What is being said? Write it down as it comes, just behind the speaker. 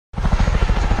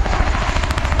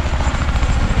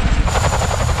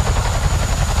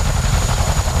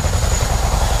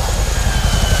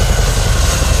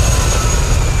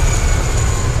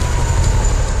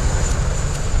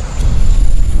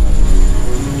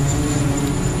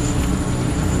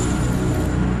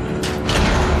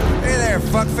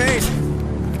fuckface.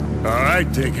 All right,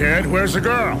 dickhead. Where's the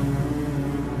girl?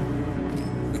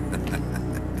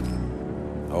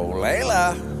 Oh,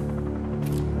 Layla.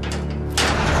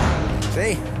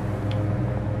 See?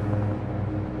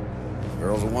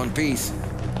 Girl's in one piece.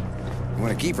 You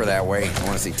want to keep her that way, I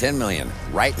want to see 10 million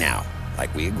right now,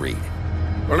 like we agreed.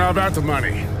 Well, now about the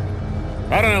money.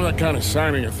 I don't have that kind of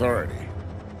signing authority.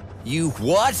 You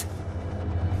what?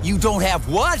 You don't have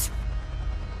what?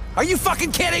 Are you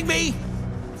fucking kidding me?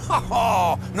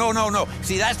 Oh, no.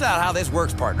 See, that's not how this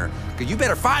works, partner. Because you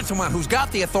better find someone who's got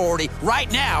the authority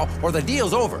right now, or the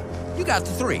deal's over. You got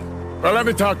the 3. Well, let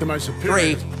me talk to my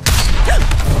superior. 3.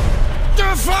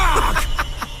 The fuck?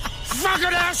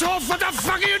 Fucking asshole, what the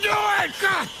fuck are you doing?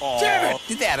 God damn it!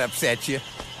 Did that upset you?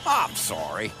 I'm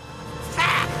sorry.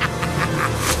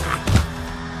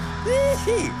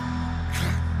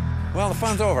 Well, the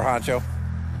fun's over, Honcho.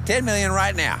 10 million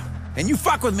right now. And you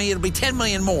fuck with me, it'll be 10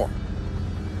 million more.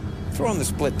 Throw in the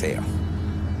split tail.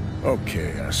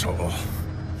 Okay, asshole.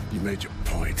 You made your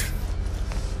point.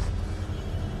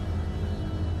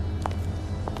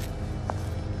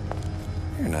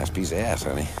 You're a nice piece of ass,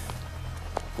 honey.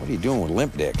 What are you doing with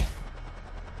Limp Dick?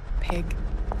 Pig.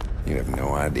 You have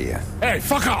no idea. Hey,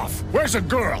 fuck off! Where's the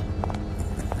girl?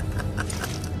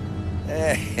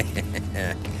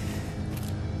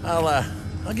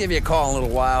 I'll give you a call in a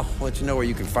little while. Let you know where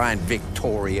you can find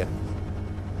Victoria.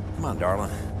 Come on,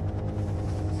 darling.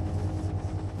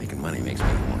 Making money makes me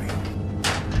horny.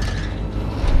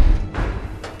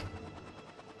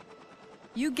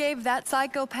 You gave that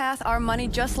psychopath our money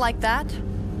just like that?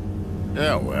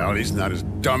 Yeah, well, he's not as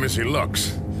dumb as he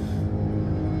looks.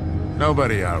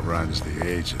 Nobody outruns the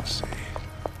agency.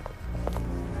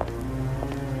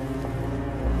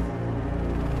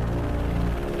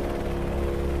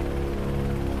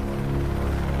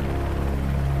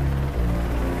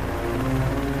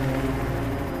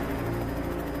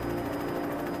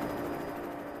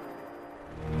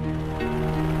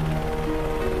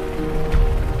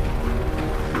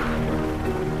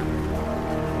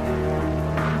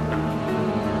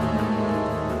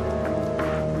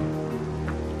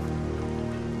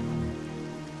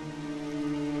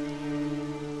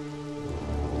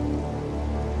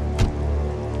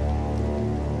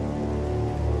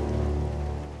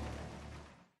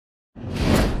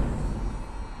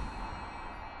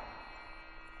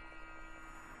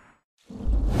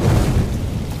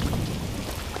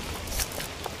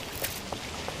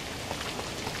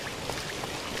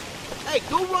 Hey,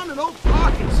 go run an old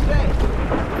park instead.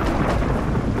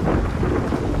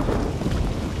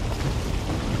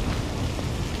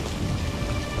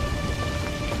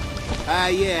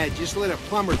 Yeah, just let a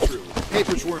plumber through.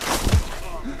 Papers weren't...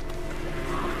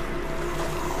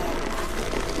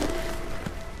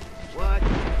 What?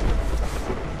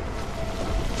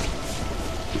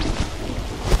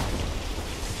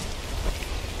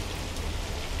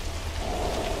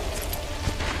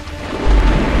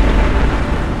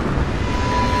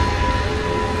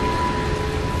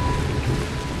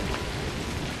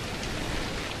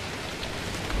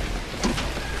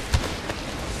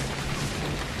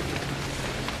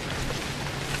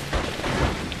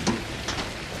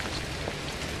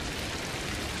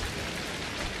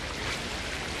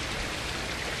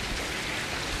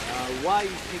 Why are you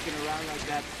sneaking around like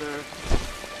that, sir?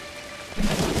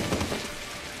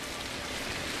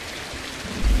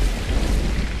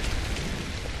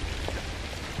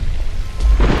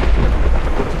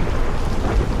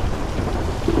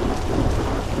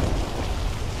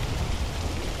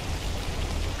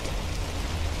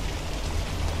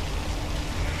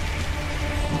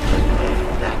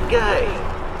 That guy.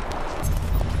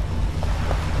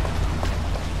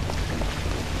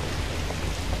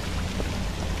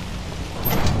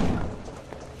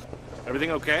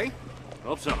 Everything okay?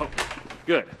 Hope so.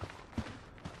 Good.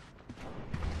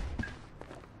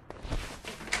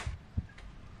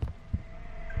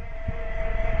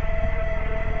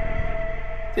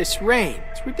 This rain,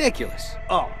 it's ridiculous.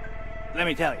 Oh, let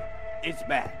me tell you, it's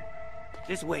bad.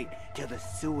 Just wait till the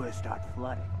sewers start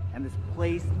flooding, and this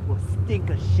place will stink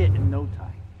of shit in no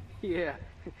time. Yeah,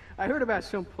 I heard about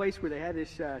some place where they had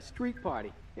this street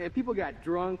party. And people got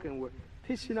drunk and were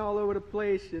pissing all over the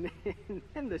place, and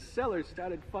then the cellars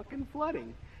started fucking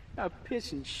flooding.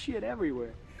 Piss and shit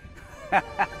everywhere.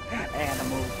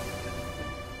 Animals.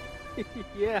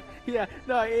 Yeah,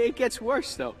 no, it gets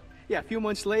worse, though. Yeah, a few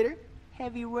months later,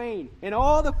 heavy rain, and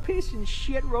all the piss and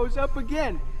shit rose up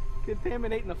again,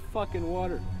 contaminating the fucking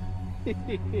water.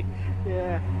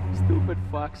 Yeah, stupid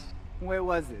fucks. Where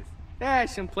was this?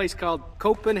 Some place called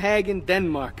Copenhagen,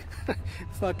 Denmark.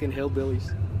 Fucking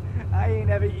hillbillies. I ain't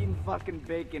ever eaten fucking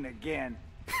bacon again.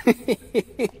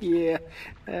 Yeah,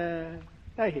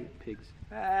 I hate pigs.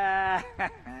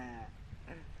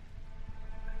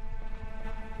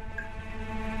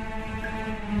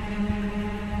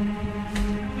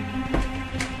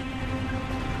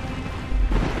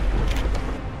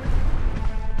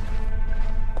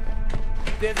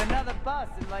 There's another bus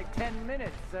in like 10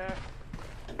 minutes, sir.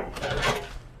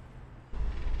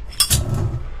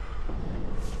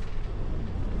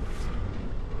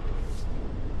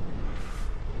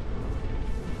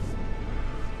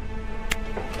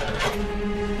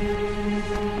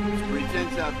 It's pretty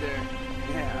tense out there.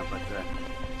 Yeah, but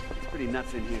it's pretty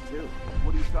nuts in here too.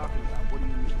 What are you talking about? What do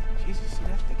you mean? Jesus, see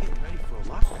that? They're getting ready for a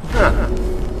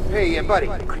lockdown. Hey, buddy,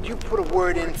 could you put a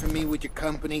word in for me with your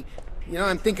company? You know,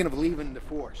 I'm thinking of leaving the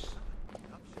force.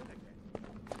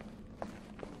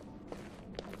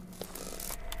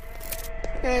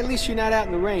 Hey, at least you're not out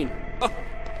in the rain. Oh,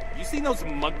 you seen those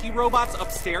monkey robots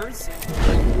upstairs?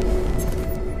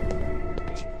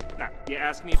 Now, you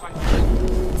ask me if I...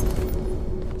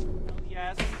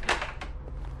 Yes.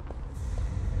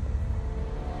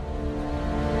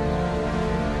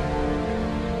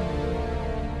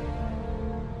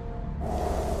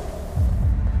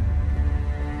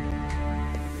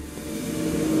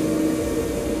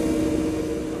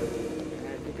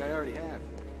 I think I already have.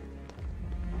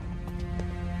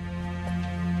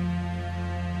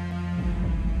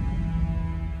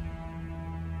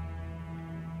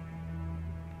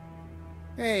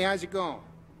 Hey, how's it going?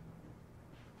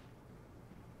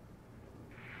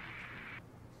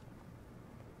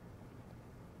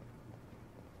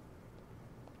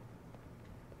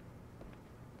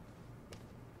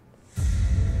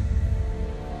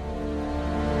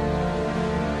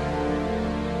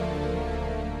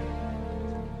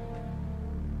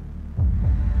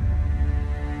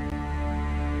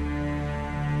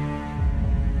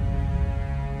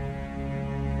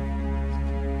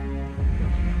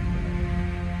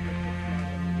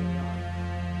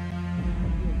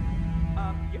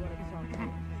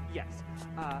 Yes.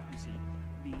 You see,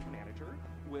 the manager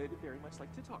would very much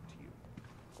like to talk to you.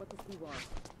 What does he want?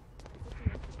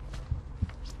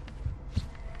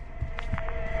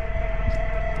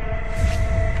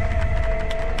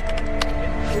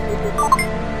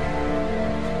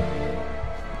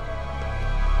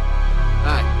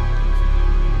 Hi.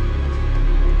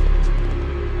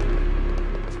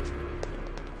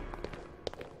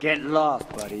 Get lost,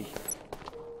 buddy.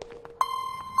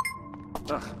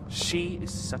 Ugh, she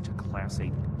is such a Class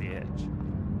A bitch.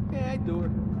 Yeah, I do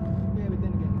it. Yeah, but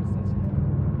then again, what's that?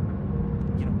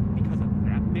 You know, because of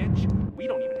that bitch, we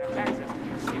don't even have access to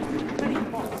your stupid pretty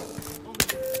boss. Only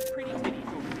pretty titties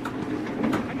over there.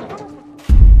 I mean, what else?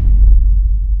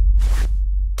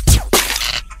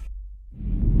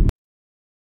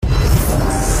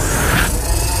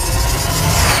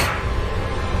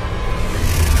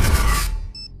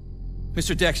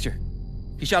 Mr. Dexter,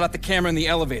 he shot out the camera in the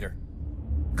elevator.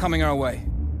 Coming our way.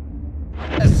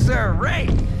 Yes, sir, Ray.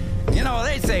 You know,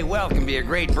 they say wealth can be a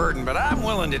great burden, but I'm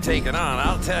willing to take it on,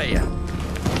 I'll tell you.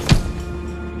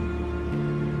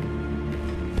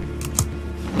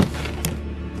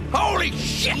 Holy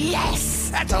shit! Yes!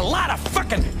 That's a lot of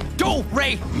fucking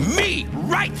do-re me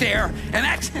right there, and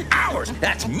that's ours!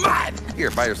 That's mine!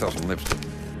 Here, buy yourself some lipstick.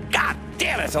 God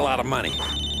damn, that's a lot of money.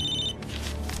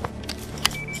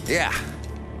 Yeah.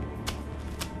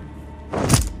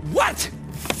 What?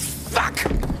 Fuck!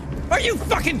 Are you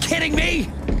fucking kidding me?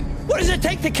 What does it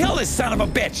take to kill this son of a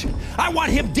bitch? I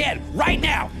want him dead right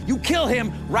now. You kill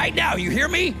him right now. You hear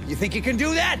me? You think you can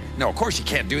do that? No, of course you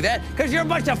can't do that, because you're a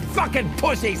bunch of fucking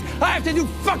pussies. I have to do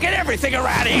fucking everything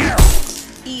around here.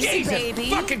 Easy, Jesus baby.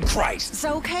 fucking Christ. It's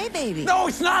okay, baby. No,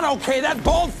 it's not okay. That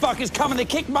bald fuck is coming to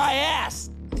kick my ass.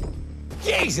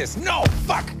 Jesus, no,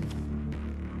 fuck.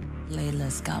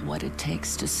 Layla's got what it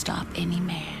takes to stop any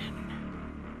man.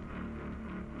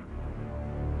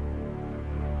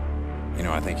 You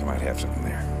know, I think you might have something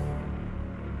there.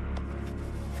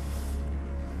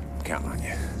 I'm counting on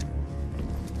you.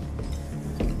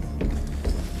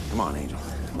 Come on, Angel.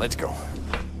 Let's go.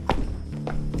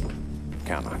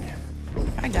 Counting on you.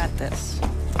 I got this.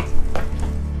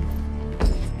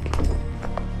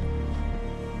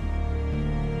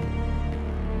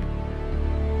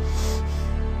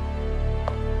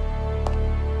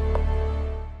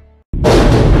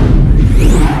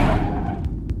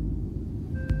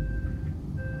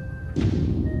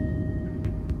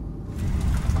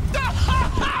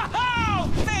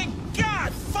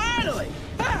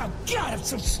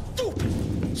 So stupid!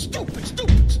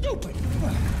 Stupid!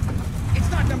 It's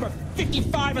not number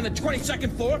 55 on the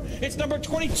 22nd floor. It's number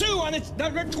 22 on it's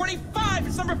number 25.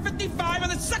 It's number 55 on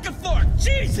the second floor.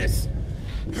 Jesus!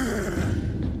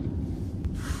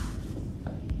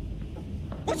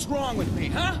 What's wrong with me,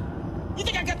 huh? You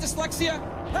think I got dyslexia?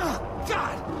 Oh,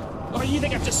 God! Or you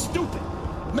think I'm just stupid?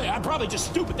 Man, I'm probably just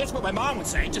stupid. That's what my mom would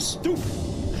say, just stupid.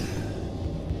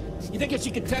 You think I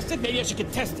should get tested? Maybe I should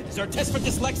get tested. Is there a test for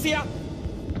dyslexia?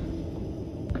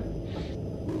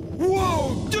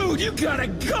 Whoa, dude, you got a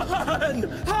gun!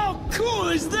 How cool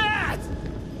is that?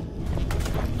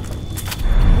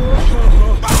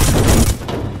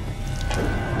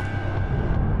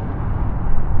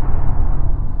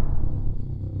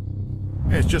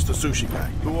 Hey, it's just the sushi guy.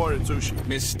 Who ordered sushi?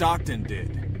 Miss Stockton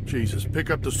did. Jesus, pick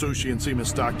up the sushi and see Miss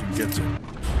Stockton gets it.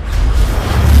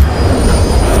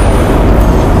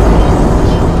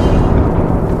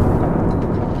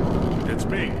 It's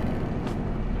me.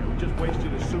 Yeah, we just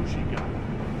wasted a sushi guy.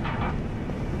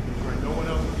 Right, no one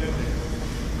else is in there.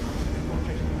 Don't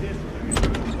chase the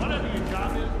distance. Whatever your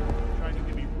job is, try to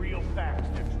give me real facts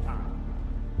next time.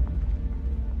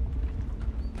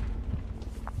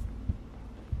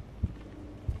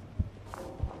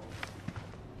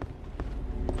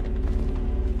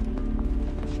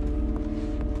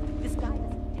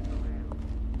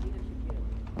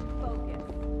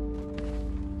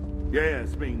 Yeah,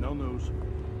 it's me. No news.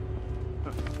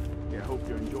 Yeah, I hope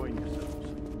you're enjoying yourselves.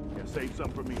 Yeah, save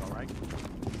some for me, all right?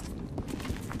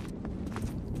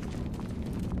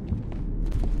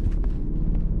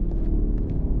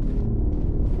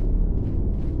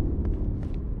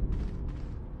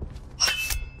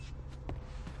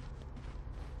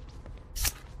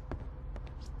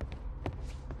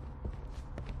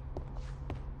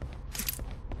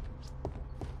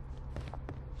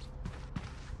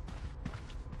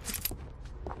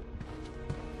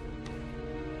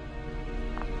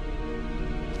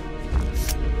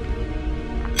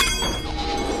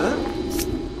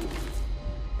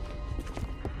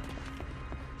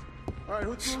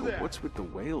 So what's with the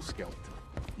whale skeleton?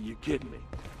 Are you kidding me?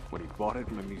 What, he bought it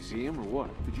from a museum or what?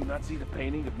 Did you not see the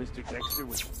painting of Mr. Dexter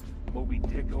with Moby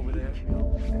Dick over there?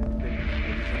 Well,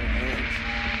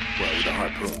 with a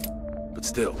harpoon. But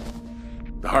still,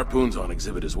 the harpoon's on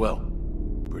exhibit as well.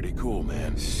 Pretty cool,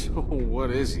 man. So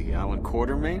what is he, Alan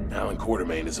Quartermain? Alan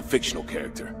Quartermain is a fictional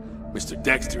character. Mr.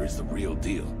 Dexter is the real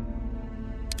deal.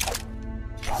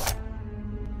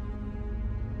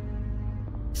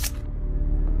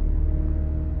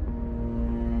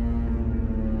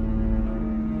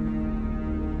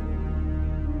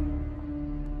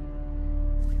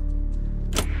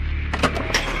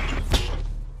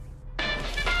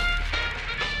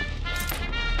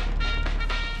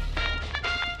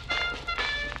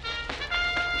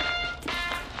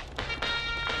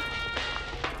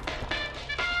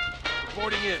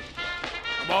 Reporting in.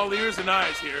 I'm all ears and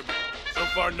eyes here, but so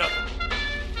far nothing.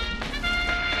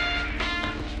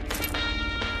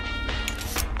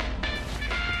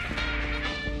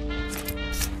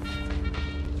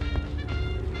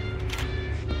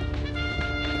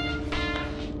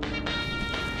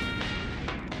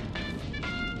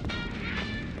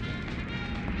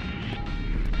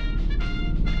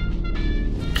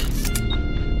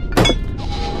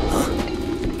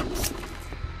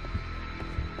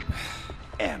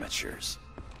 Amateurs.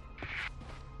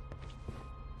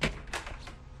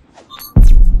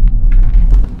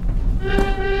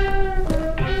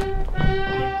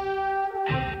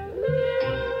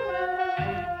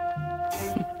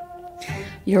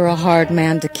 You're a hard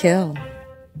man to kill.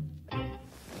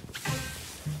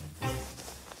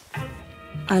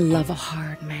 I love a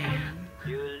hard man.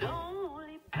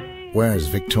 Where's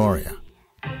Victoria?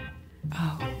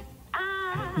 Oh,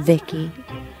 Vicky.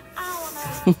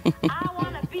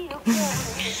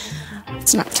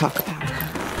 Let's not talk about her.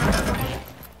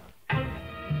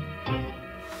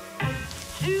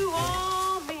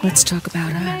 Let's talk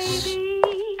about us.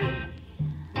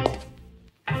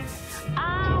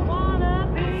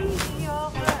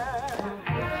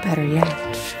 Better yet,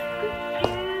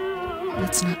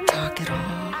 let's not talk at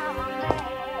all.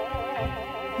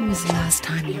 When was the last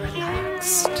time you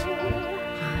relaxed?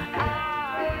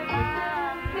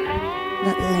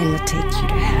 Let Layla take you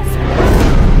to heaven.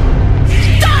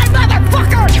 Die,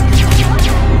 motherfucker!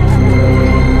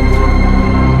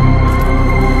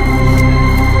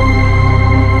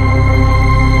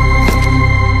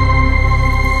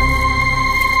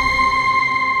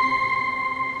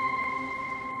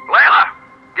 Layla,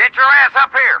 get your ass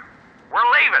up here. We're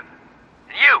leaving.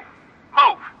 And you,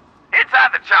 move.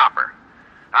 Inside the chopper.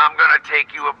 I'm gonna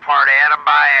take you apart atom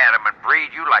by atom and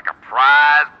breed you like a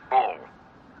prize bull.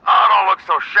 Oh, don't look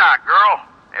so shocked, girl.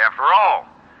 After all,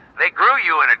 they grew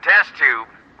you in a test tube.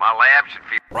 My lab should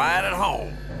feel right at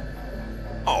home.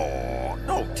 Oh,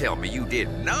 don't tell me you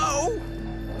didn't know.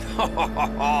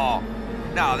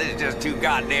 No, this is just too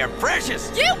goddamn precious.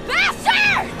 You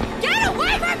bastard! Get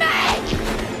away from me!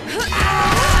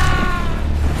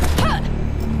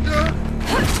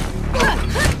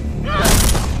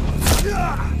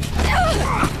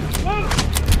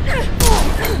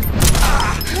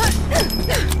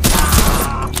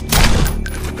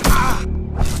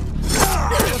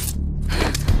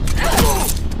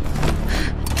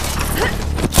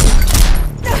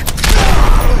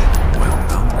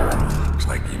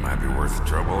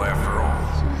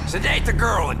 Sedate the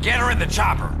girl and get her in the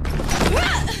chopper.